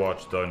that do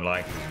watch don't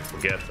like because you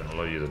forget, and a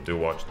lot of you that do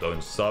watch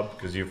don't sub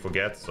because you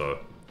forget, so...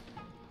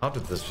 How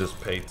did this just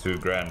pay 2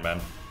 grand, man?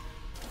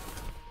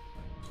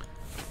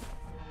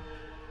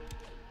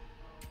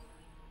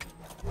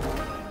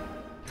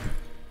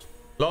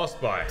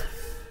 Last buy.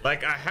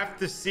 Like, I have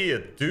to see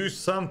it do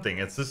something.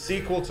 It's a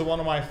sequel to one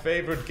of my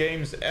favorite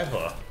games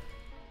ever.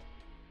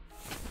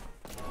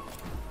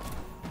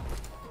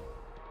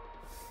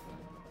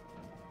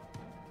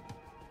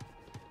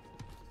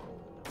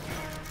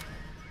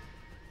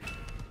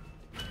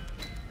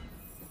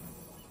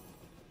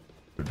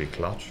 be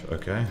clutch.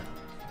 Okay.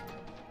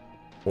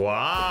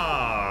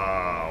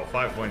 Wow.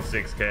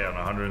 5.6k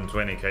on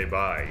 120k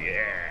buy.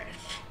 Yes.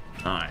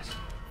 Nice.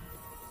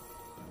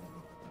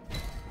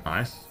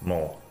 Nice.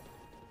 More.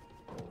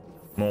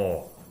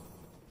 More.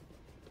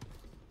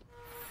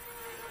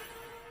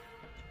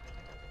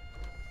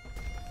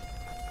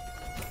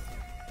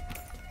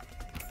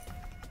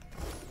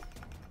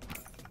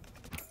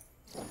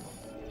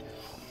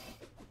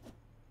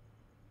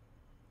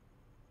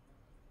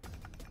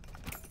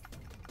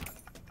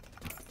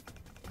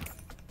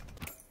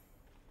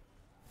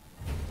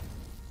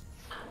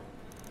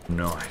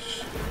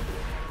 Nice.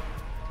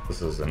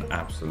 This is an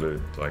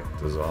absolute, like,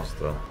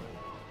 disaster.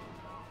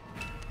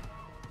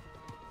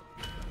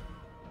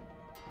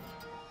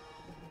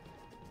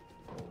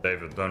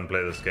 David, don't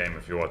play this game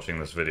if you're watching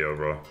this video,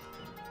 bro.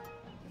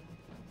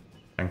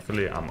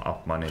 Thankfully, I'm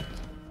up money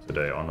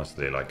today,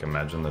 honestly. Like,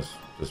 imagine this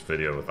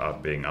video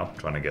without being up,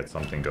 trying to get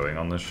something going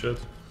on this shit.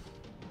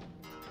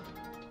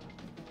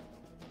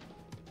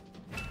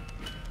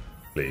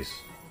 Please.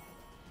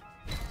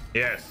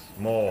 Yes,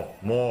 more,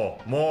 more,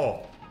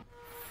 more.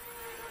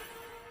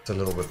 It's a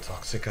little bit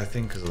toxic, I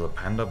think, because of the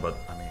panda, but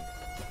I mean,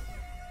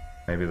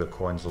 maybe the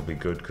coins will be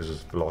good because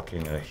it's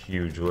blocking a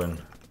huge win.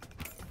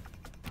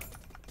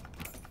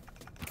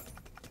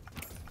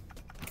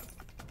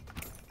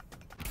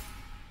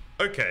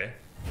 Okay,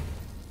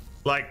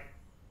 like,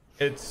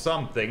 it's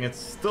something. It's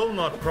still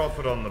not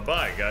profit on the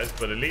buy, guys,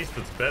 but at least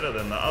it's better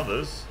than the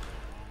others.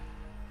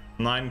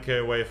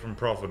 9k away from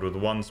profit with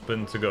one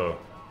spin to go.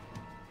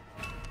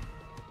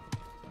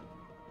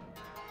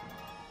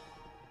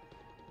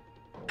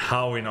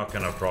 How are we not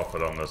gonna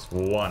profit on this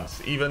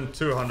once? Even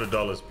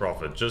 $200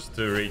 profit just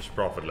to reach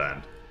profit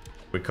land.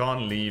 We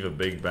can't leave a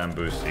big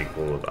bamboo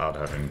sequel without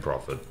having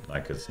profit.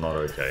 Like, it's not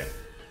okay.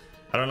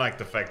 I don't like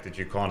the fact that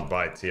you can't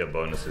buy tier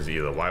bonuses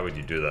either. Why would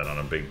you do that on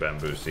a big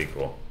bamboo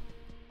sequel?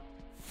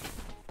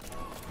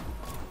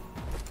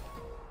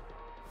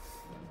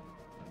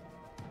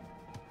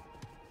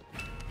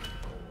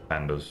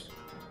 Pandas.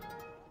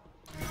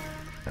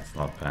 That's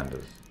not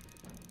pandas.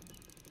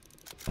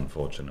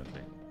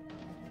 Unfortunately.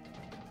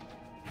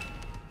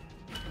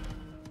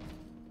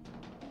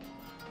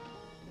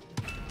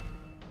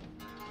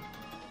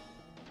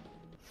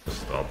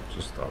 Just stop,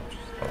 just stop,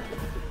 just stop.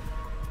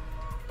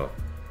 Stop.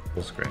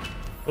 Full screen.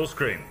 Full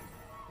screen.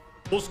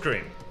 Full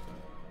screen.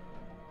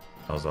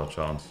 How's our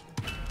chance?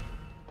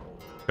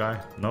 Guy?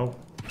 Nope.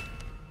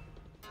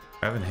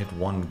 I haven't hit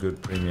one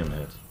good premium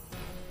hit.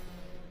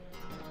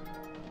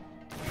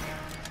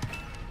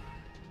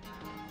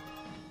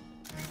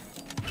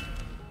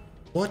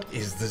 What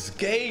is this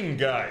game,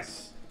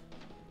 guys?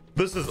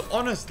 This is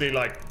honestly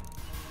like...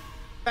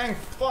 Thank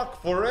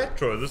fuck for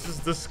retro. This is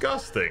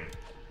disgusting.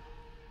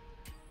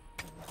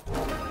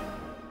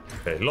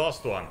 Okay,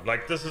 last one.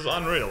 Like, this is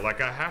unreal.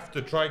 Like, I have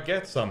to try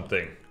get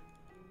something.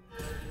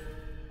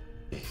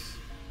 Jeez.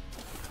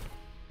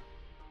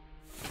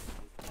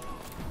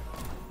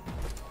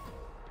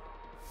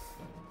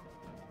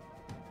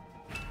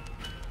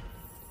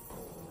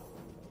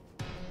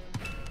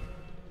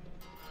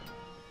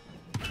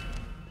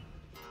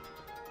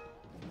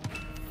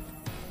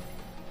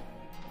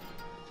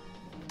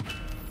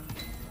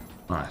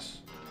 Nice.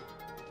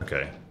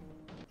 Okay.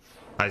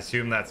 I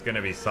assume that's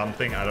gonna be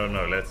something. I don't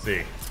know. Let's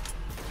see.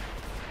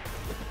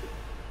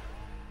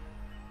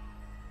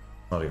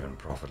 Not even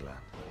profit land.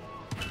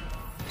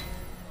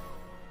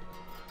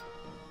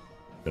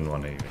 Didn't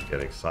want to even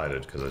get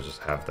excited because I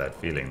just have that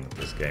feeling that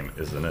this game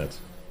isn't it.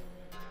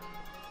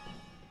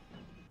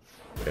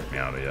 Get me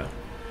out of here.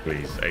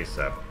 Please,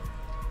 ASAP.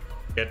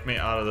 Get me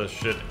out of this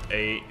shit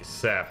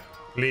ASAP.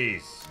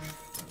 Please.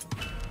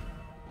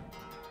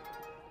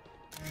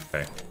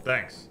 Okay,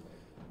 thanks.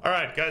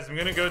 Alright, guys, I'm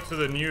gonna go to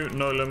the new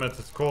No Limit.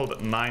 It's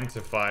called 9 to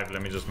 5.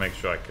 Let me just make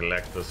sure I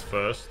collect this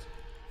first.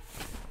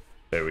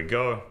 There we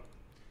go.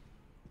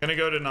 Gonna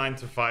go to 9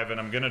 to 5 and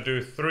I'm gonna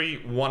do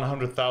 3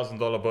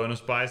 $100,000 bonus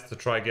buys to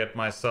try get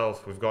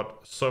myself. We've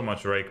got so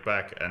much rake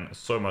back and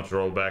so much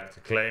rollback to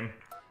claim.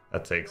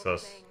 That takes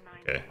us,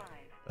 okay,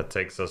 that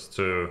takes us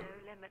to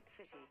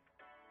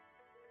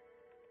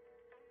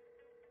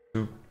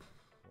 2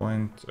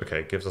 point, okay,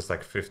 it gives us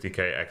like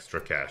 50k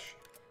extra cash.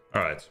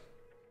 All right,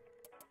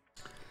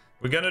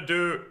 we're gonna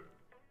do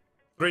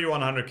 3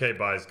 100k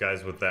buys,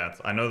 guys, with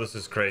that. I know this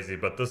is crazy,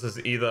 but this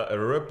is either a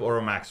rip or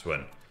a max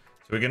win.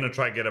 We're gonna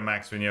try get a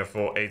max win here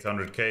for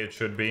 800k. It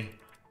should be.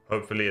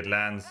 Hopefully it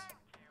lands.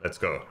 Let's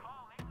go.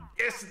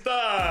 Yes, it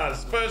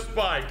does. First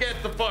buy. Get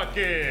the fuck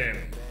in.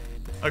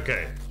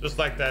 Okay, just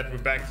like that, we're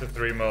back to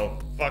 3 mil.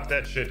 Fuck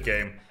that shit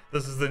game.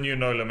 This is the new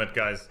No Limit,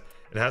 guys.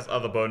 It has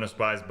other bonus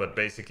buys, but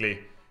basically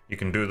you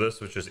can do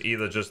this, which is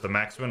either just the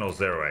max win or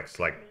 0x,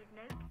 like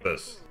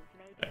this.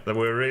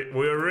 We're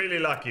really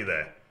lucky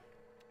there.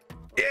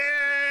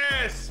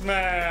 Yes,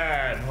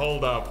 man.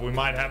 Hold up. We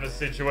might have a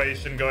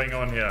situation going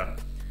on here.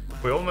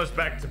 We're almost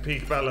back to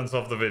peak balance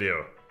of the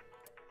video.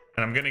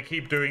 And I'm going to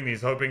keep doing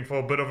these, hoping for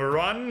a bit of a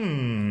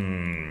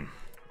run.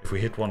 If we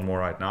hit one more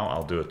right now,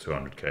 I'll do a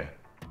 200k.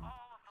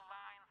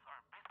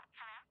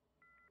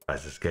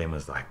 Guys, this game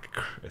is like,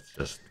 it's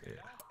just, yeah.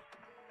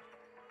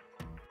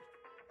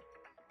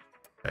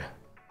 Okay.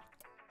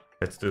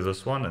 Let's do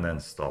this one and then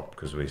stop,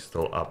 because we're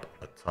still up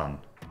a ton.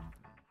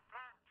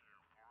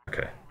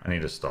 Okay, I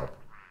need to stop.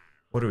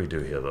 What do we do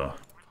here, though?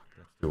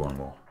 Let's do one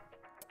more.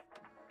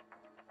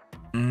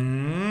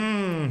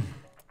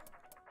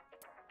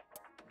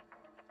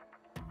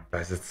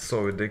 Guys, it's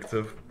so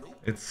addictive.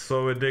 It's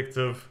so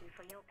addictive.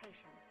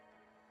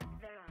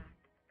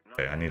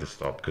 Okay, I need to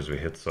stop because we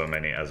hit so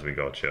many as we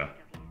got here.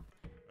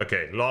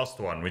 Okay,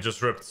 last one. We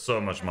just ripped so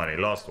much money.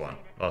 Last one.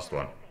 Last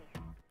one.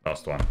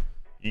 Last one.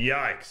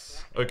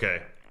 Yikes.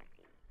 Okay.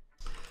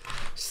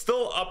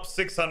 Still up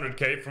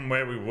 600k from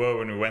where we were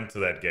when we went to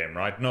that game,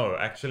 right? No,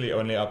 actually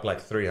only up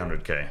like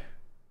 300k.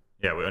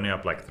 Yeah, we're only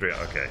up like 3.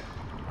 Okay.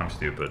 I'm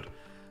stupid.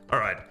 All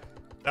right.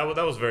 That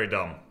was very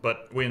dumb,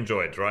 but we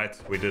enjoyed, right?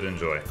 We did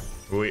enjoy.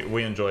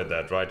 We enjoyed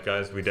that, right,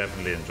 guys? We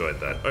definitely enjoyed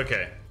that.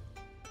 Okay.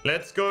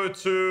 Let's go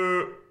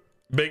to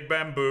Big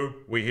Bamboo.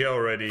 We're here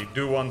already.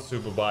 Do one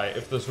super buy.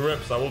 If this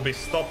rips, I will be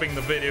stopping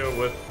the video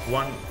with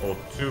 $1 or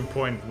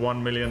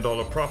 $2.1 million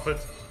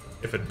profit.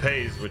 If it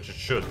pays, which it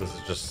should. This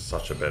is just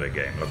such a better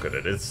game. Look at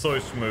it. It's so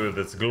smooth.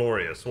 It's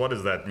glorious. What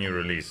is that new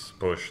release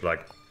push?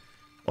 Like,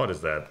 what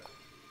is that?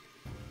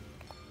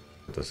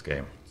 This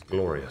game. It's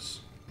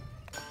glorious.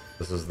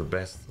 This is the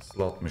best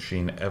slot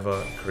machine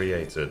ever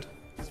created.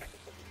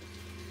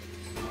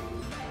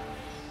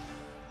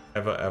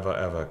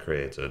 Ever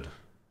created.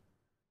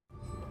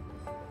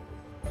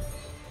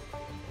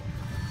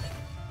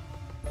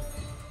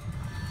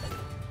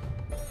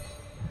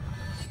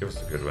 Give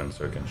us a good win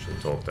so we can shit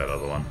talk that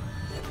other one.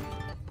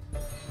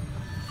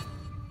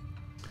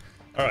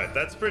 Alright,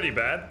 that's pretty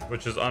bad,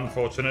 which is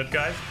unfortunate,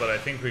 guys, but I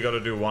think we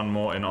gotta do one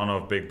more in honor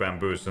of Big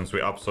Bamboo since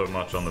we're up so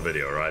much on the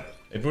video, right?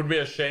 It would be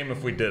a shame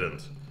if we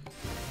didn't.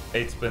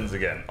 8 spins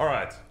again.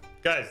 Alright,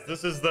 guys,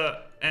 this is the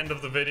end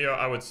of the video,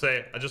 I would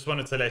say. I just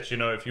wanted to let you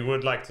know, if you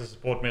would like to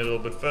support me a little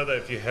bit further,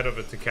 if you head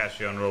over to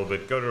Cashier on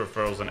Rollbit, go to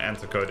referrals and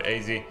enter code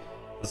AyeZee.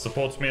 This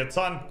supports me a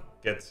ton.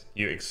 Gets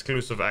you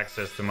exclusive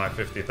access to my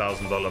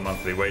 $50,000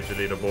 monthly wager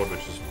leaderboard,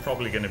 which is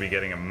probably going to be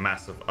getting a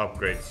massive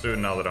upgrade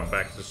soon now that I'm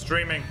back to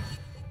streaming.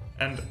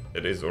 And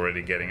it is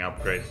already getting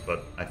upgrades,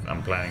 but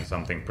I'm planning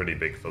something pretty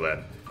big for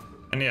that.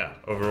 And yeah,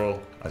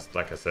 overall,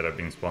 like I said, I've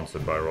been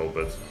sponsored by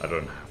Rollbit. I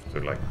don't have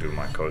to like do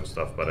my code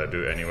stuff, but I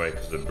do anyway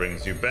because it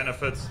brings you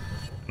benefits.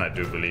 And I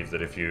do believe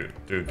that if you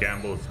do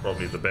gamble, it's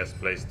probably the best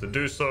place to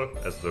do so,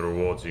 as the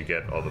rewards you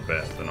get are the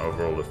best, and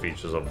overall the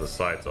features of the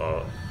site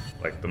are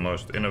like the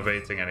most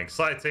innovating and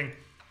exciting.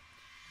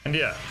 And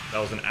yeah, that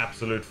was an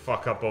absolute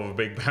fuck up of a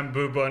Big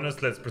Bamboo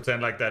bonus. Let's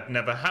pretend like that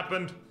never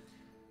happened.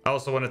 I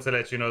also wanted to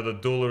let you know the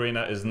Duel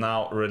Arena is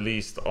now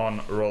released on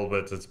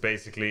Rollbit. It's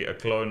basically a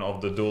clone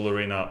of the Duel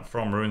Arena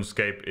from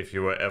RuneScape. If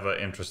you were ever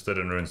interested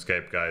in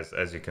RuneScape, guys,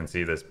 as you can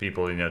see, there's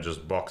people in here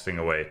just boxing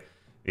away.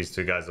 These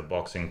two guys are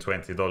boxing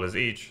 $20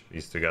 each.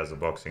 These two guys are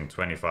boxing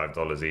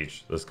 $25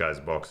 each. This guy's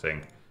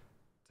boxing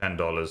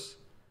 $10.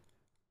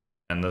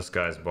 And this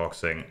guy's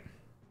boxing,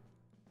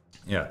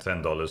 yeah,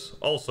 $10.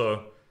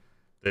 Also,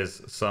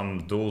 there's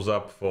some duels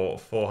up for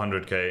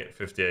 400k,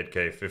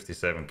 58k,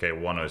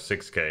 57k,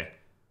 106k.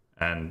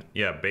 And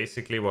yeah,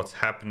 basically what's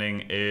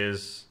happening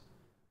is...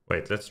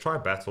 Wait, let's try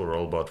Battle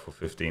Rollbot for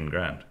 15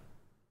 grand.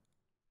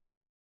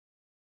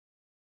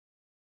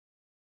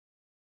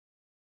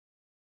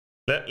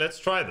 Let's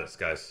try this,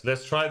 guys.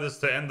 Let's try this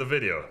to end the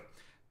video.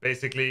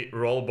 Basically,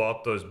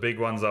 Rollbot, those big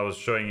ones I was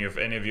showing you, if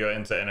any of you are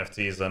into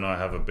NFTs, I know I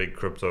have a big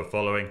crypto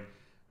following.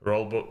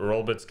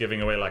 Rollbit's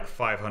giving away like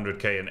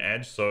 500k in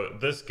edge. So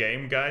this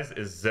game, guys,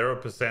 is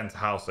 0%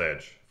 house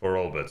edge for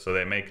Rollbit. So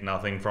they make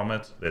nothing from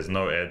it. There's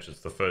no edge.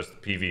 It's the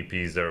first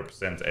PvP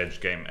 0%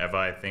 edge game ever,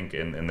 I think,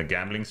 in the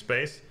gambling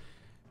space.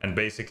 And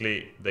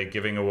basically, they're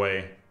giving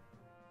away...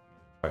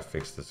 I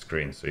fixed the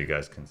screen so you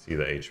guys can see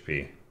the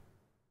HP.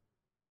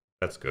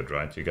 That's good,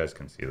 right? You guys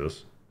can see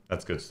this.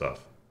 That's good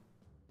stuff.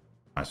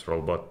 Nice,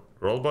 Rollbot.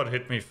 Rollbot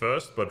hit me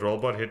first, but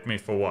Rollbot hit me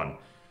for 1.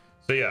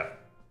 So yeah,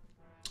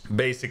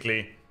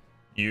 basically,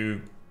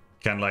 you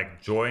can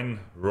like join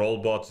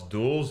Rollbot's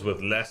duels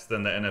with less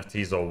than the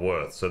NFTs are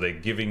worth. So they're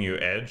giving you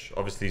edge.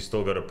 Obviously, you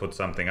still got to put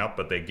something up,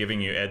 but they're giving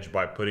you edge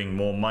by putting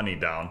more money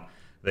down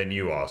than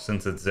you are.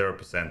 Since it's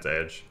 0%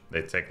 edge,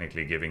 they're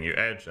technically giving you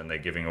edge, and they're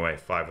giving away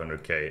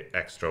 500k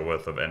extra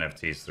worth of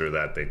NFTs through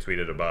that. They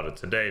tweeted about it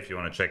today if you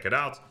want to check it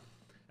out.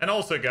 And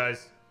also,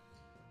 guys,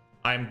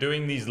 I'm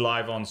doing these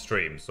live on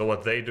stream. So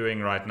what they're doing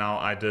right now,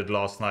 I did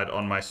last night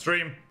on my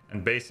stream.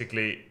 And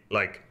basically,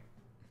 like,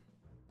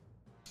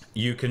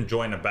 you can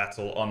join a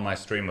battle on my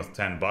stream with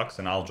 $10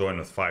 and I'll join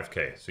with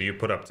 5k. So you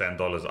put up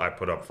 $10, I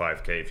put up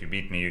 5k. If you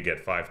beat me, you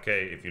get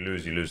 5k. If you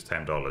lose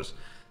 $10. So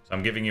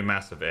I'm giving you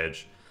massive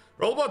edge.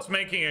 Rollbot's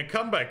making a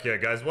comeback here,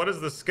 guys. What is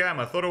the scam?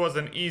 I thought it was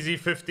an easy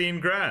 15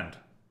 grand.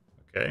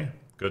 Okay,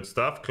 good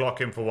stuff.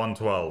 Clock him for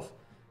 112.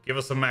 Give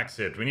us a max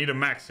hit. We need a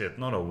max hit,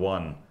 not a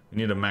 1. We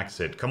need a max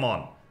hit. Come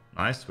on.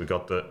 Nice. We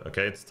got the...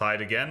 Okay, it's tied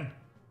again.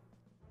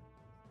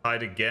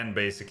 Tied again,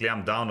 basically.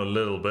 I'm down a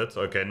little bit.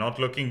 Okay, not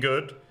looking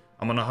good.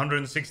 I'm on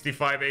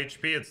 165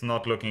 HP. It's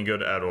not looking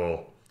good at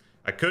all.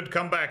 I could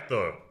come back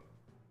though.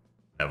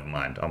 Never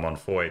mind. I'm on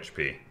 4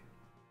 HP.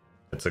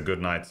 It's a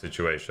good night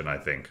situation, I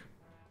think.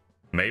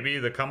 Maybe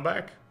the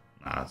comeback?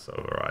 Nah, it's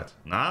over, right?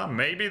 Nah,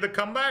 maybe the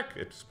comeback?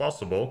 It's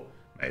possible.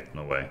 Mate,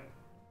 no way.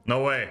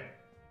 No way.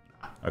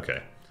 Nah,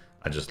 okay.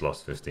 I just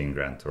lost 15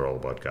 grand to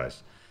Rollbot,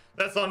 guys.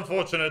 That's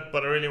unfortunate,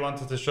 but I really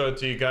wanted to show it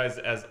to you guys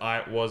as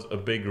I was a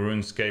big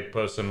RuneScape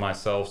person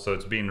myself, so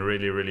it's been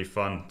really, really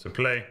fun to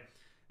play.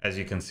 As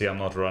you can see, I'm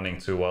not running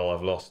too well.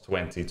 I've lost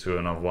 22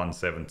 and I've won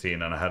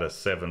 17, and I had a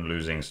 7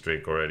 losing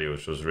streak already,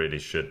 which was really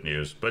shit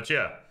news. But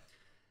yeah,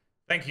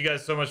 thank you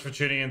guys so much for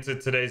tuning into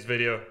today's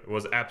video. It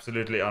was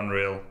absolutely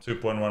unreal.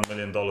 $2.1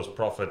 million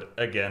profit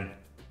again.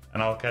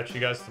 And I'll catch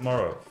you guys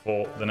tomorrow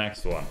for the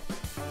next one.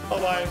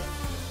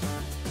 Bye-bye.